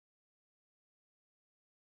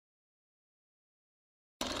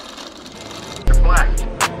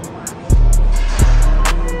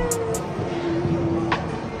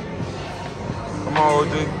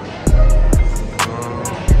OG.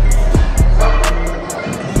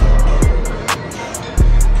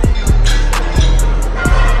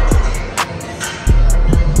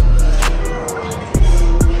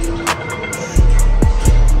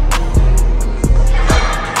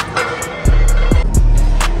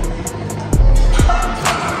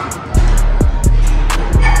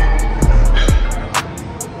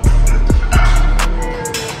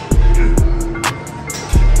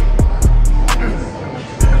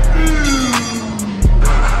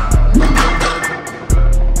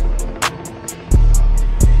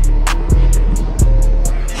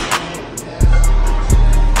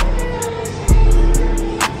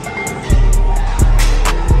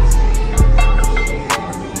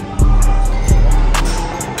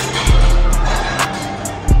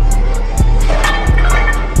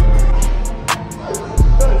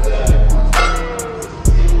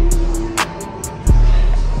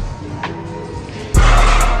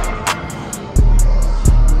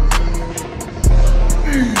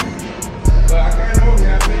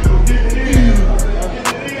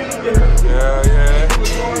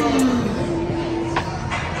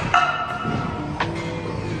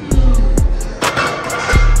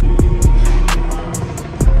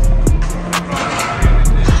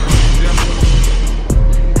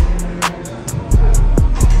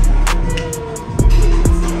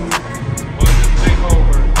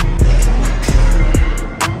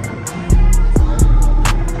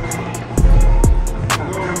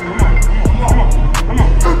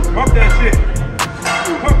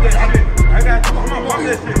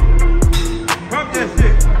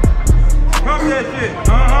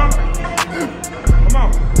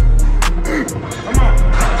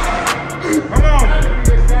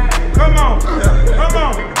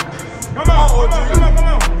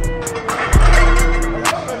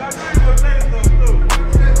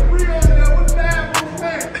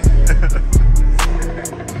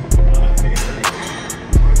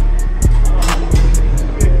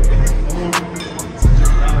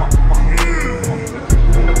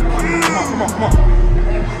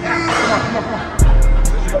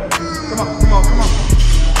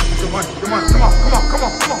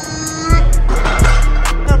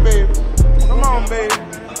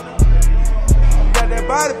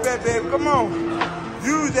 Body fat, baby, come on.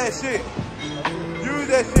 Use that shit. Use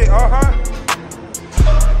that shit,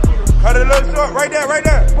 Cut it a little short, right there,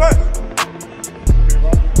 push.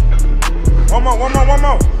 One more.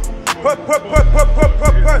 Push.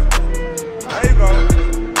 There you go.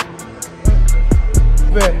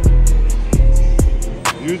 Fat.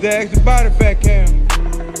 Use that extra body fat, Cam.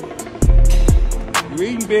 You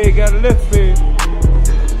eating big, gotta lift big.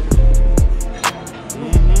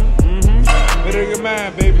 Better get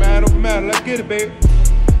mine, baby. Mine don't matter. Let's get it, baby.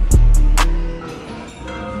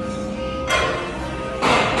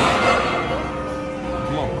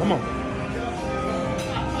 Come on.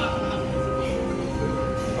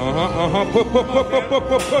 Put.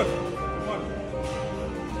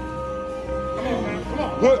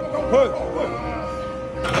 Put.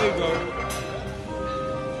 There you go.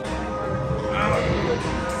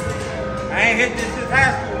 I ain't hit this since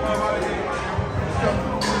high school, motherfucker.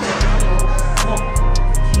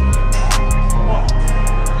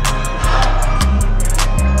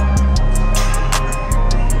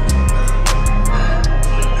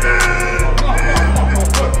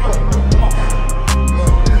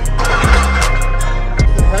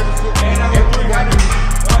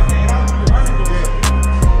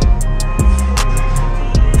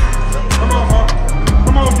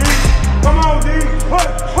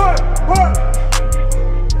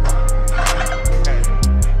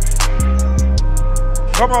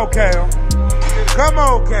 Come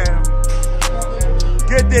on, Cam.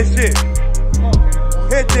 Get this shit.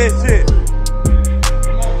 Hit this shit.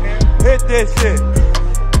 Hit this shit.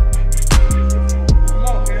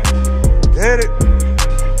 Hit it.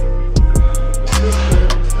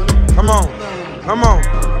 Come on.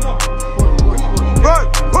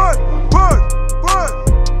 Push.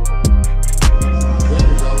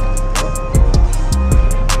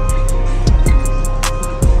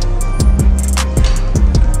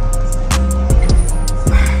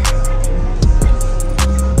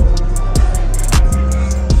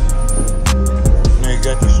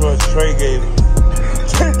 Trey gave it.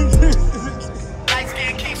 Light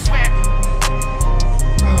skin, keep sweat.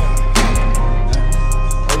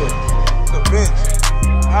 The bitch.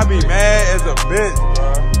 I be mad as a bitch, bro.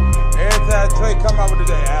 Every time Trey come out with the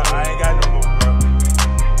day, I ain't got no more, bro.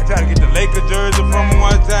 I tried to get the Laker jersey from him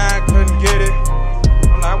one time, couldn't get it.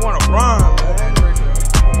 I'm like, I want to run, man.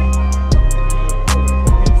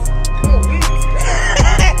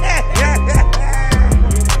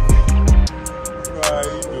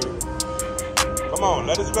 Come on,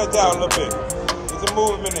 let it stretch out a little bit. Get some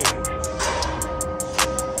movement in it.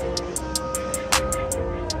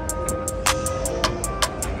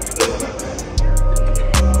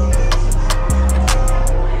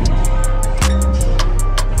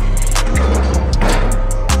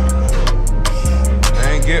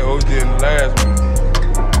 Get OG in the last one.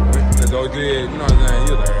 Because OG, you know what I'm saying?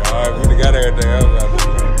 He was like, all right, we got everything else out there.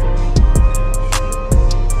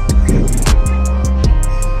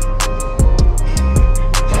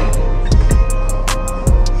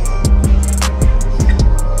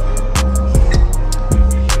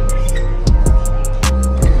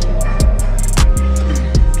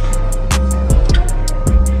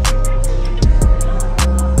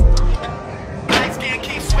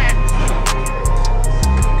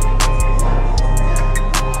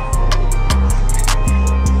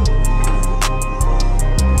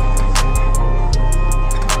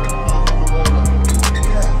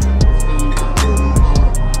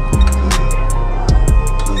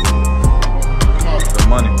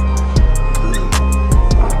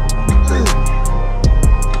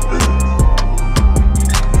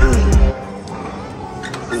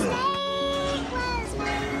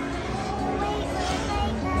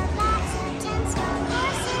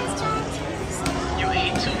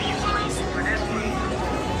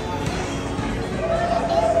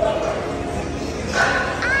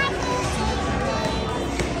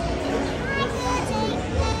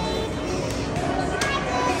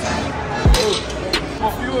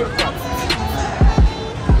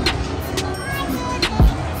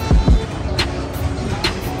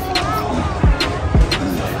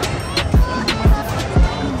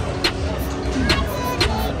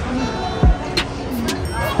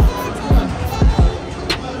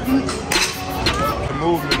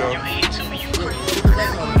 Movement though.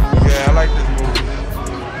 Yeah, I like this movement.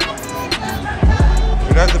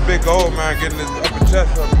 But that's a big goal, man, getting this upper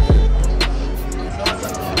chest up.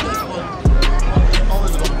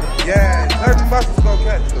 Yeah, certain muscles gonna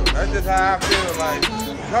catch them. That's just how I feel. Like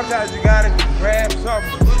sometimes you gotta grab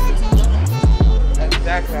something. That's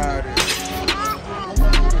exactly how it is.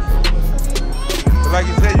 But like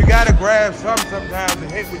you said, you gotta grab something sometimes to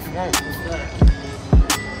hit what you want.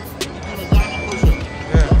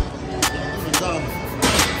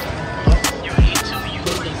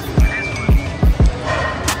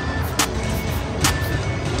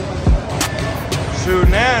 Shoot,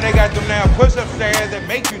 now they got them now push-up stands that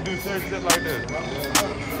make you do certain shit like this.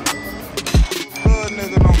 Good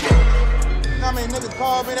nigga no more. I mean, niggas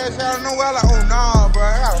call me that shit out of nowhere. I'm like, oh nah, bro,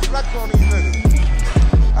 I gotta flex on these niggas.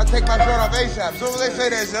 I take my shirt off ASAP. So when they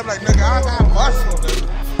say that shit, I'm like, nigga, I got muscle, nigga.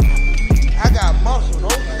 I got muscle.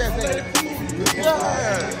 Those that say,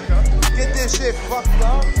 yeah, get this shit fucked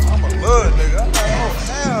up. I'm a hood nigga. I'm like, oh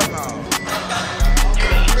hell no.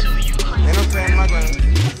 Ain't no saying my grand.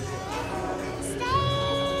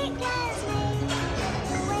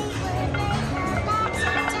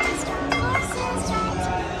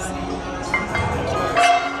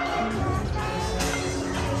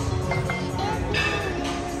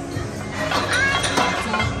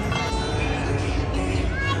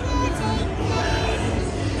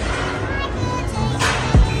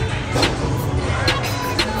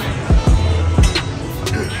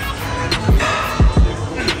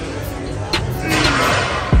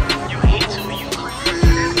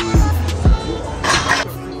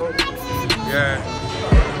 Yeah.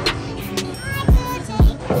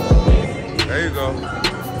 There you go.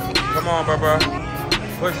 Come on, bro.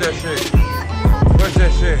 Push that shit. Push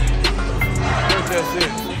that shit. Push that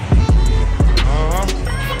shit.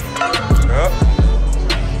 Yep.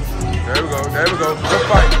 There we go. There we go. Good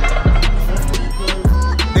fight.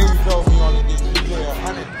 Then you told me you only get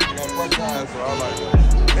 100 that first time, so I was like,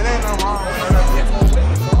 it ain't no wrong with that.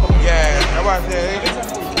 Yeah, that's what I said.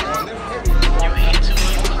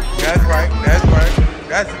 That's right, that's right.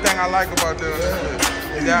 That's the thing I like about doing this,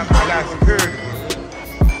 is that I got security.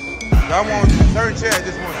 So I want certain shit, I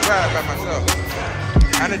just want to try it by myself.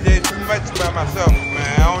 I done did too much by myself,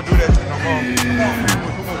 man. I don't do that shit no more.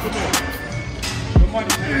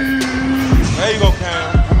 There you go,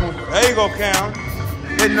 Cam. There you go, Cam.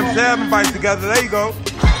 Hitting them 7 bites together, there you go.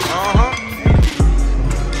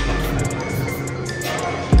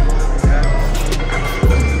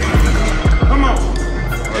 Come on.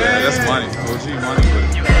 Yeah, that's money. OG money with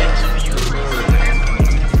it.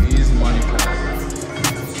 Easy money.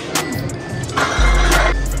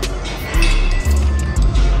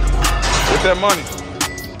 Get that money.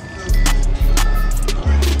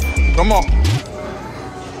 Come on.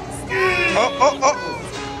 Oh.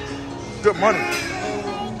 Good money.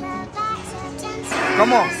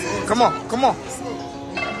 Come on. Come on.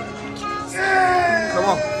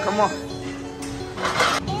 on.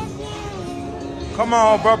 Come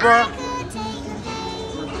on, bruh.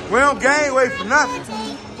 We don't gain weight for nothing.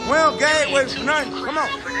 We don't gain weight for nothing. Come on.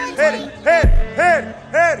 Hit it.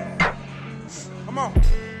 Come on.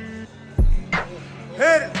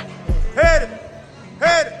 Hit it.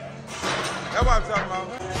 That's what I'm talking about.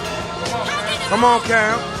 Come on,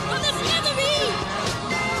 Cam.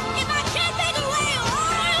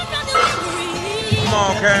 Come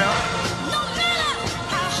on, Cam.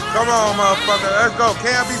 Come on, motherfucker. Let's go.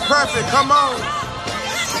 Cam be prepping. Come on.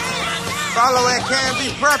 Follow at Cam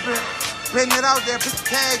be prepping. Putting it out there. Put the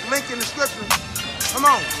tag link in the description. Come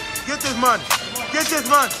on. Get this money. Get this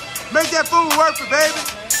money. Make that food worth it, baby.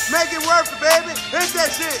 Make it worth it, baby. Hit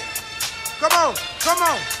that shit. Come on. Come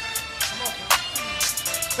on.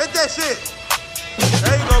 Hit that shit.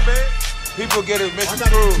 There you go, baby. People get it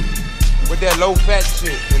misconstrued with that low fat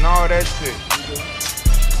shit and all that shit.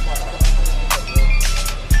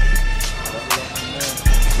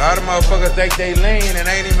 A lot of motherfuckers think they lean and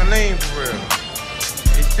ain't even lean for real.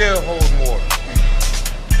 They still hold more.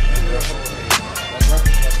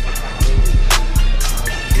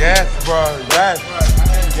 Yes, bro. Yes,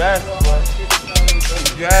 bro.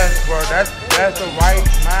 Yes, bro. That's the right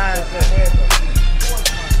mindset.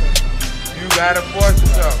 You gotta force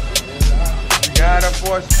yourself. You gotta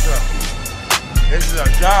force yourself. This is a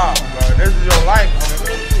job, bro. This is your life,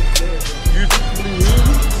 man.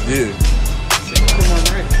 Yeah. Come on,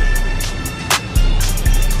 right.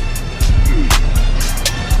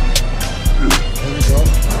 There we go.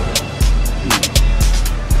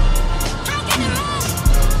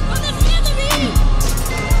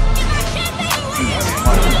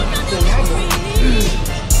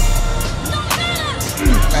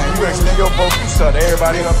 Man, you actually in your boat, you shut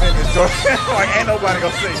everybody up in this joint. Like ain't nobody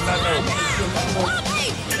gonna say nothing.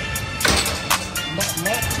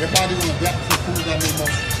 Everybody gonna get the food that they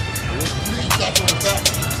most. Please stop on the back.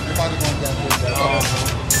 Everybody gonna get that.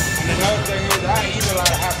 And another thing is, I eat a lot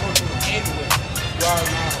of high protein anyway. Throughout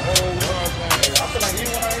my whole world, man. I feel like even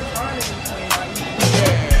when I eat fine, I eat.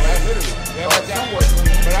 Yeah, like literally. Yeah, like that way.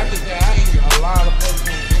 But I just say I eat a lot of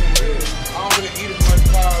protein anyway. I don't really eat as much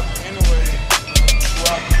carbs anyway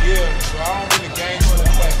throughout the year, so I don't really gain much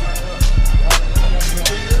fat.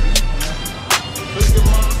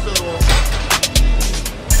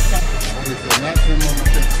 It's the maximum, I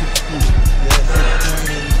think 16. Yeah,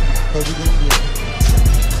 16.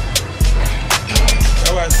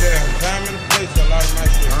 That's why I said, time and place a lot of my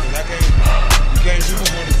shit. Cause you can't do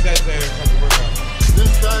more than Saturday and come to work out.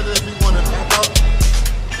 This Saturday, if you want to knock out.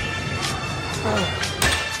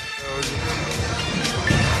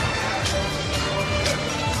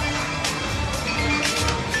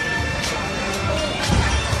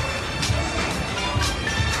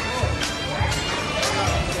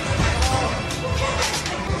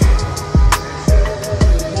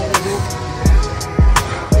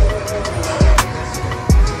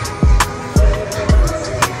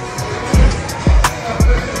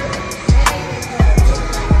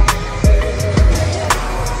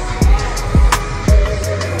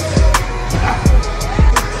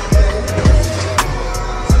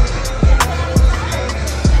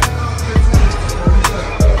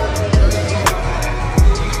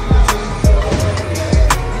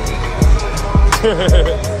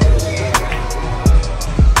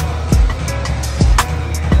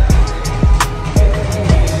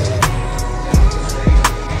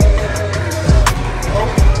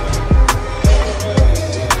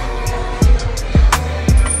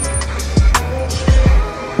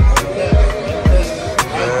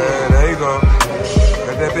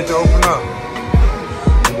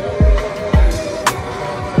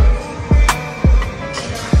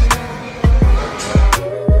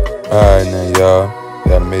 Alright now y'all,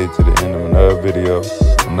 y'all made it to the end of another video.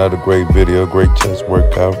 Another great video, great chest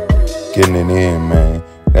workout. Getting it in, man.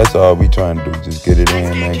 That's all we trying to do, just get it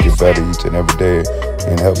in, man. Get better each and every day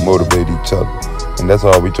and help motivate each other. And that's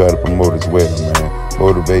all we try to promote as well, man.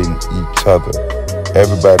 Motivating each other.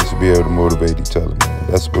 Everybody should be able to motivate each other, man.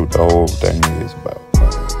 That's what the whole thing is about,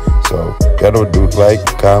 man. So, y'all know what to do. Like,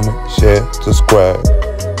 comment, share, subscribe.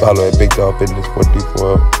 Follow at Big Dog Fitness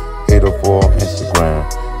 434 on Instagram.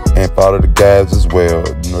 And follow the guys as well.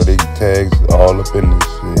 You know, they tags all up in this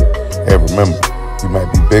shit. And remember, you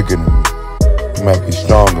might be bigger than me. You might be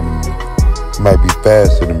stronger than me. You might be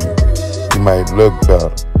faster than me. You might look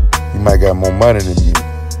better. You might got more money than me.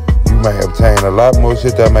 You might obtain a lot more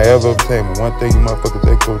shit that I might ever obtain. But one thing you motherfuckers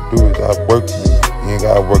ain't gonna do is outwork me. You ain't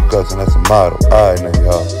gotta work us, and that's a motto. Alright now,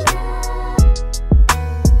 y'all.